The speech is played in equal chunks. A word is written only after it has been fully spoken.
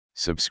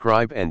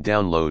Subscribe and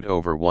download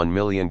over 1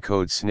 million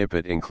code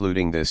snippet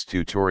including this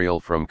tutorial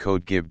from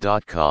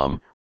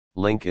codegive.com,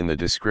 link in the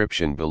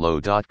description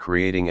below.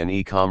 Creating an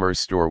e-commerce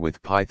store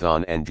with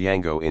Python and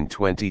Django in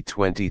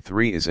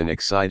 2023 is an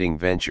exciting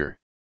venture.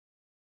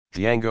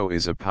 Django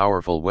is a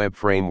powerful web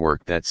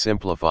framework that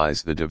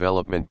simplifies the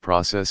development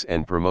process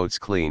and promotes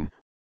clean,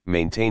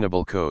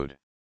 maintainable code.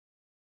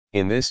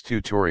 In this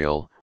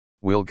tutorial,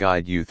 we'll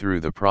guide you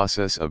through the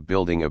process of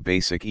building a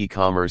basic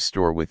e-commerce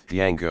store with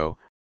Django,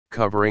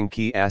 covering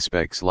key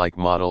aspects like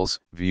models,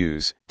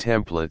 views,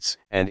 templates,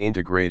 and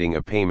integrating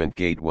a payment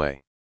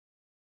gateway.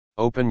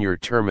 Open your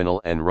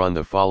terminal and run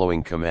the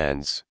following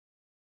commands.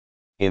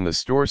 In the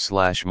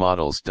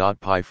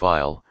store/models.py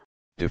file,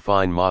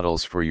 define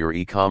models for your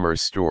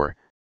e-commerce store,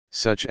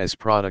 such as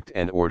product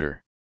and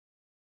order.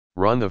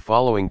 Run the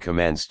following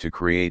commands to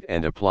create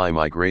and apply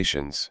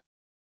migrations.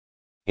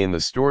 In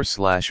the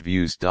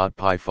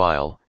store/views.py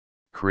file,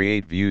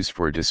 create views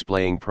for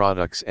displaying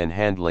products and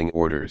handling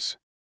orders.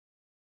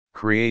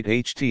 Create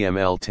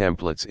HTML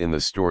templates in the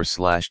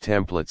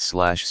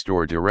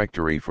store/templates/store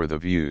directory for the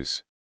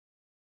views.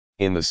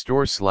 In the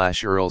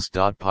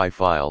store/urls.py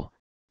file,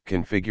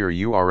 configure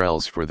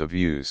URLs for the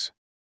views.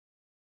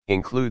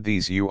 Include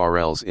these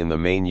URLs in the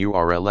main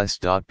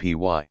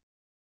urls.py.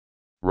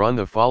 Run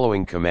the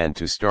following command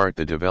to start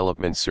the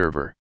development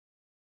server.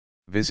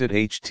 Visit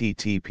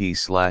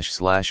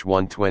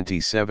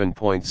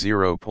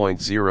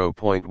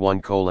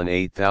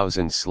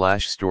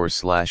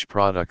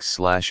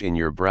http://127.0.0.1:8000/store/products/ in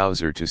your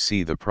browser to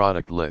see the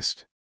product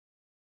list.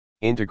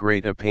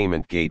 Integrate a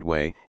payment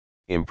gateway,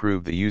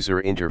 improve the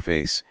user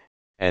interface,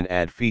 and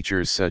add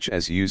features such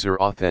as user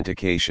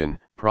authentication,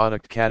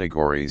 product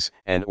categories,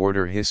 and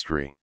order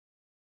history.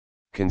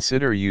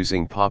 Consider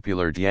using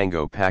popular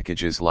Django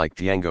packages like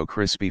Django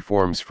Crispy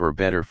Forms for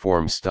better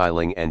form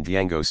styling and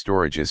Django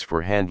Storages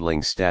for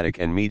handling static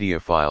and media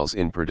files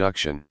in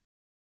production.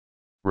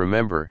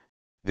 Remember,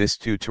 this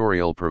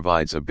tutorial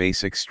provides a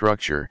basic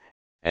structure,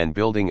 and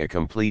building a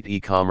complete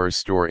e-commerce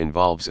store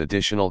involves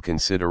additional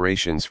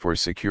considerations for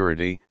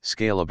security,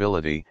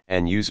 scalability,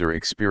 and user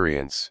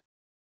experience.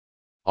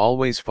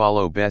 Always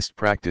follow best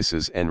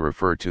practices and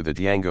refer to the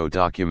Django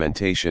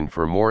documentation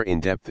for more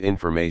in-depth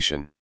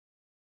information.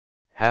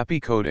 Happy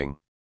coding!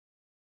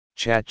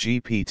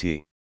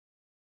 ChatGPT.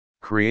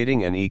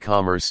 Creating an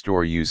e-commerce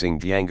store using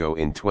Django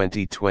in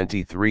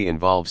 2023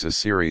 involves a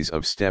series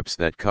of steps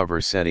that cover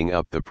setting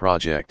up the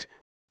project,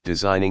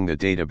 designing the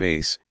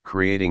database,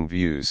 creating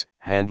views,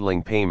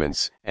 handling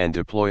payments, and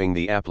deploying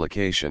the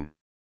application.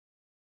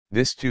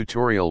 This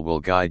tutorial will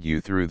guide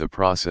you through the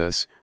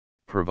process,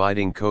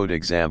 providing code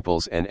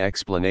examples and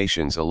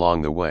explanations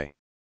along the way.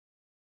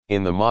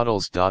 In the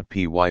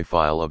models.py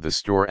file of the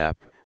store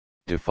app,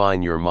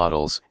 define your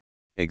models,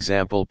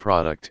 example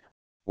product,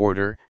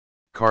 order,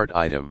 cart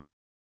item.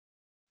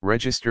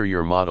 Register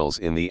your models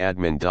in the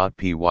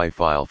admin.py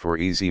file for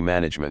easy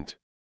management.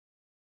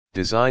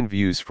 Design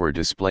views for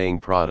displaying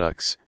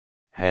products,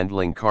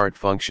 handling cart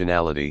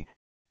functionality,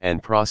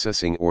 and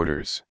processing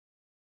orders.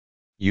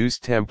 Use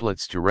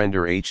templates to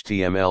render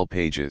HTML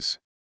pages.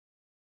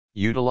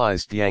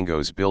 Utilize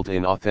Django's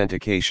built-in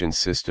authentication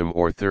system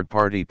or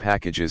third-party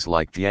packages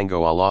like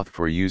Django Auth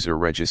for user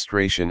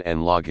registration and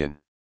login.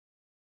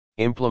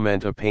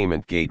 Implement a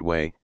payment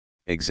gateway,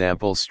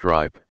 example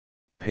Stripe,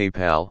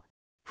 PayPal,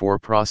 for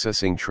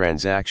processing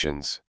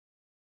transactions.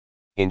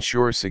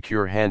 Ensure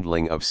secure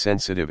handling of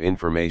sensitive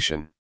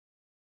information.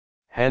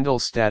 Handle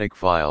static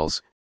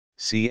files,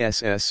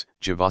 CSS,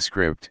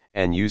 JavaScript,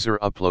 and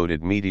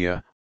user-uploaded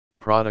media,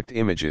 product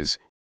images,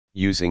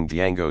 using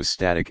Django's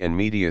static and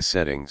media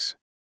settings.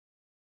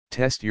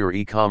 Test your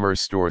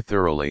e-commerce store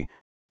thoroughly,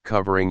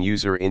 covering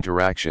user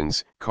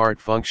interactions, cart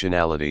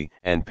functionality,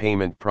 and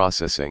payment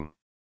processing.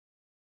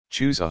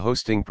 Choose a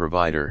hosting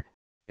provider,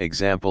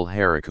 example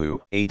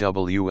Heroku,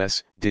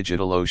 AWS,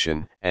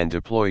 DigitalOcean, and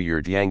deploy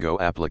your Django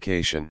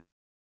application.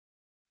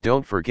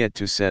 Don't forget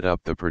to set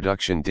up the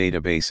production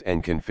database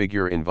and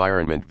configure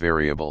environment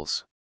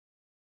variables.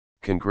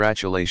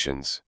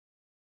 Congratulations!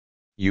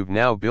 You've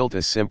now built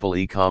a simple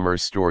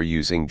e-commerce store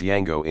using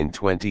Django in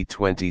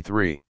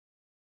 2023.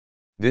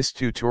 This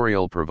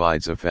tutorial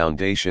provides a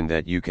foundation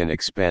that you can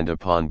expand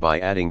upon by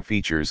adding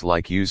features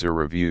like user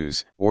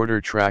reviews, order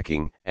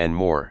tracking, and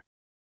more.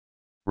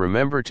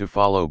 Remember to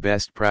follow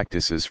best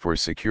practices for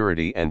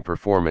security and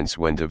performance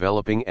when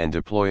developing and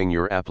deploying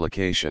your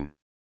application.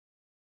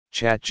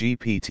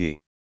 ChatGPT.